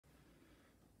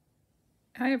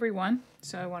Hi everyone.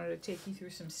 So I wanted to take you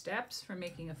through some steps for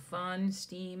making a fun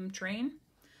steam train,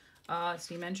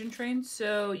 steam engine train.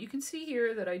 So you can see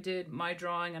here that I did my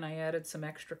drawing and I added some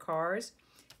extra cars.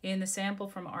 In the sample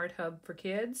from Art Hub for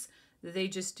Kids, they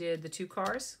just did the 2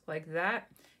 cars like that.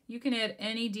 You can add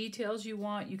any details you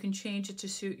want. You can change it to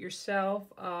suit yourself.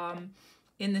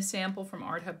 In the sample from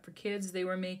Art Hub for Kids, they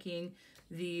were making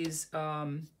these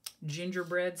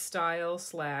gingerbread style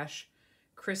 /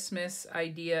 Christmas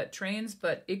idea trains,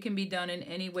 but it can be done in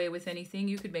any way with anything.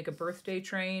 You could make a birthday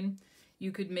train,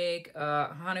 you could make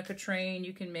a Hanukkah train,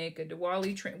 you can make a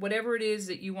Diwali train, whatever it is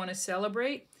that you want to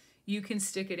celebrate, you can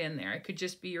stick it in there. It could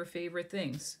just be your favorite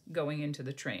things going into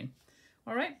the train.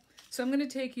 All right, so I'm going to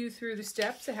take you through the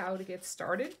steps of how to get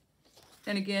started.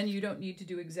 And again, you don't need to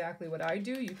do exactly what I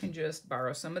do. You can just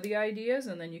borrow some of the ideas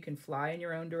and then you can fly in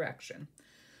your own direction.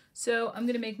 So I'm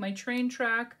going to make my train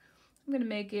track. I'm going to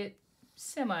make it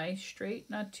semi-straight,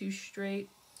 not too straight,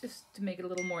 just to make it a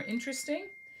little more interesting.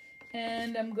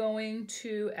 And I'm going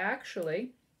to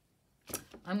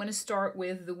start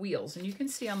with the wheels. And you can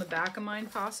see on the back of mine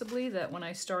possibly that when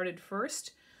I started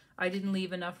first, I didn't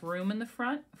leave enough room in the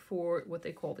front for what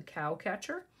they call the cow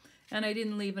catcher. And I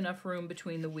didn't leave enough room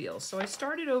between the wheels. So I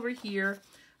started over here,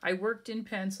 I worked in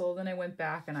pencil, then I went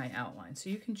back and I outlined. So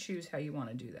you can choose how you want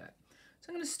to do that. So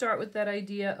I'm going to start with that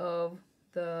idea of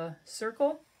the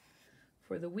circle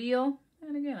for the wheel.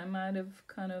 And again, I might have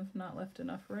kind of not left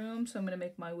enough room, so I'm going to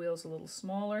make my wheels a little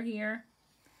smaller here,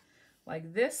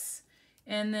 like this.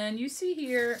 And then you see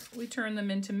here, we turned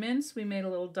them into mints. We made a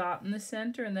little dot in the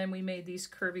center, and then we made these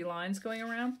curvy lines going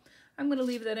around. I'm going to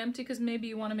leave that empty because maybe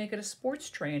you want to make it a sports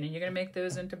train, and you're going to make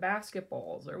those into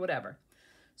basketballs or whatever.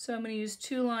 So I'm going to use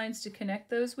 2 lines to connect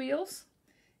those wheels.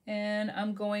 And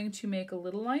I'm going to make a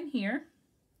little line here,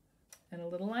 and a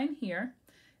little line here.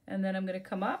 And then I'm going to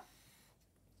come up,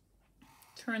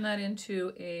 turn that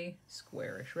into a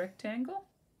squarish rectangle.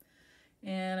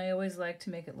 And I always like to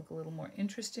make it look a little more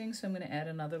interesting, so I'm going to add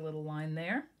another little line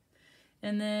there.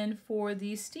 And then for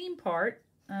the steam part,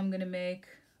 I'm going to make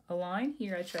a line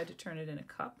here. I tried to turn it in a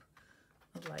cup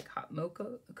of like hot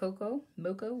mocha,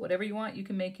 mocha, whatever you want, you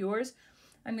can make yours.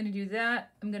 I'm going to do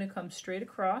that. I'm going to come straight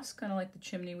across, kind of like the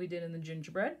chimney we did in the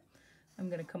gingerbread. I'm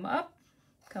going to come up,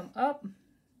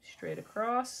 straight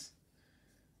across,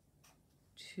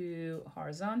 to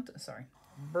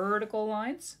vertical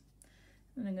lines.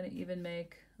 And I'm going to even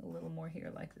make a little more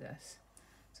here like this.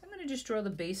 So I'm going to just draw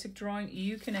the basic drawing.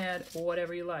 You can add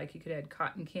whatever you like. You could add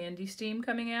cotton candy steam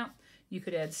coming out. You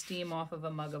could add steam off of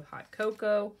a mug of hot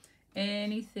cocoa.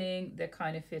 Anything that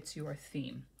kind of fits your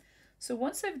theme. So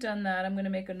once I've done that, I'm going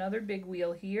to make another big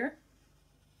wheel here,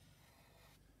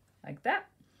 like that.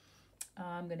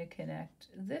 I'm going to connect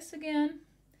this again,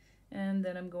 and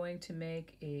then I'm going to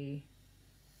make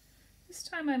this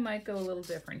time I might go a little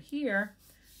different. Here,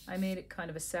 I made it kind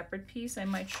of a separate piece. I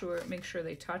might make sure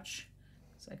they touch,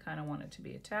 because I kind of want it to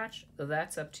be attached. So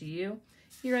that's up to you.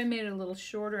 Here I made it a little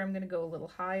shorter. I'm going to go a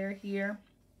little higher here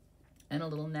and a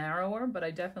little narrower, but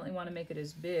I definitely want to make it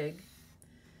as big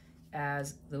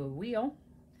as the wheel.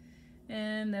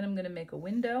 And then I'm going to make a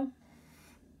window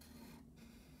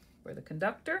for the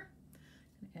conductor.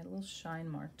 Add a little shine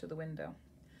mark to the window.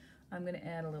 I'm going to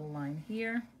add a little line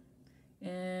here.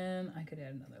 And I could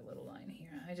add another little line here.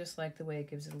 I just like the way it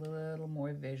gives it a little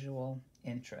more visual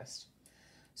interest.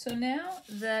 So now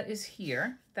that is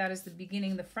here, that is the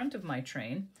beginning, the front of my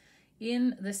train.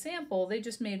 In the sample, they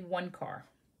just made 1 car.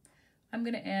 I'm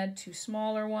going to add 2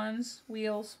 smaller ones,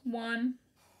 wheels, 1,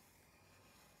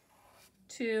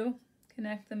 2,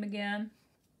 connect them again.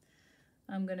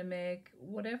 I'm going to make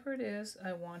whatever it is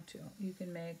I want to. You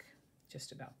can make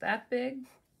just about that big.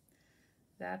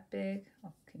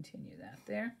 I'll continue that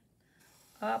there.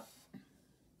 Up.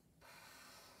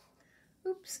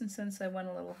 Oops, and since I went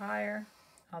a little higher,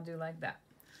 I'll do like that.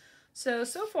 So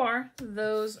far,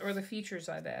 those are the features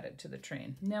I've added to the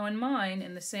train. Now in mine,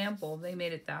 in the sample, they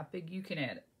made it that big. You can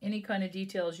add any kind of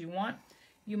details you want.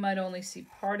 You might only see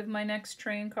part of my next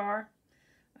train car.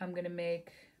 I'm going to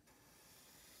make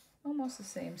almost the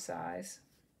same size.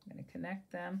 I'm going to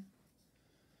connect them.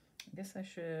 I guess I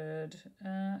should,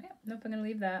 nope, I'm going to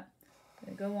leave that. I'm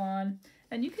going to go on.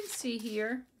 And you can see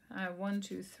here, I have 1,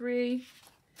 2, 3.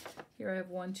 Here I have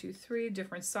 1, 2, 3,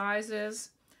 different sizes,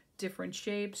 different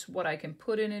shapes. What I can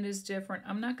put in it is different.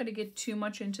 I'm not going to get too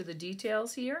much into the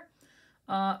details here.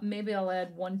 Maybe I'll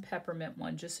add 1 peppermint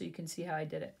one just so you can see how I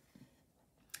did it.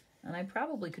 And I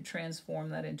probably could transform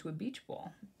that into a beach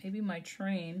ball. Maybe my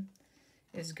train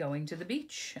is going to the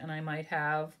beach and I might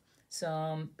have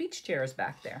some beach chairs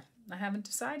back there. I haven't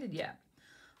decided yet.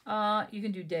 You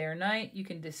can do day or night. You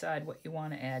can decide what you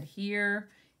want to add here.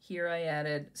 Here I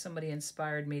added, somebody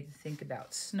inspired me to think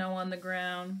about snow on the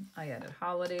ground. I added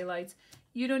holiday lights.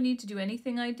 You don't need to do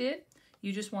anything I did.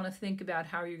 You just want to think about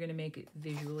how you're going to make it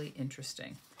visually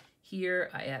interesting. Here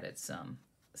I added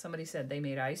somebody said they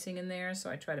made icing in there, so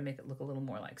I try to make it look a little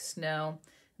more like snow.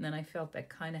 And then I felt that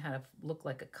kind of had to look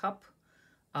like a cup.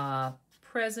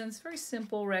 Presents, very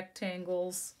simple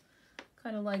rectangles,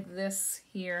 kind of like this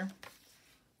here.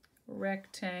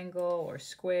 Rectangle or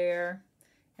square.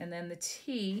 And then the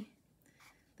T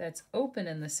that's open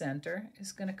in the center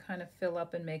is going to kind of fill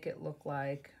up and make it look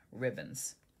like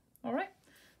ribbons. All right,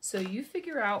 so you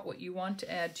figure out what you want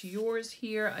to add to yours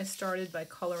here. I started by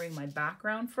coloring my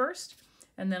background first,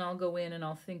 and then I'll go in and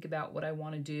I'll think about what I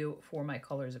want to do for my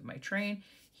colors of my train.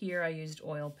 Here I used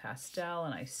oil pastel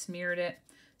and I smeared it.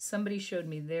 Somebody showed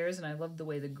me theirs and I loved the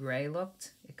way the gray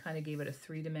looked. It kind of gave it a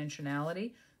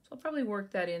three-dimensionality. So I'll probably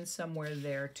work that in somewhere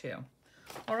there too.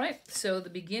 All right, so the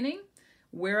beginning,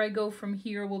 where I go from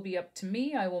here will be up to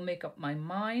me. I will make up my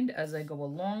mind as I go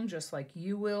along, just like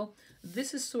you will.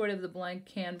 This is sort of the blank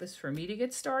canvas for me to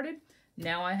get started.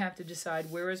 Now I have to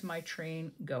decide where is my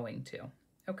train going to.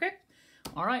 Okay?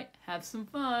 All right, have some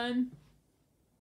fun.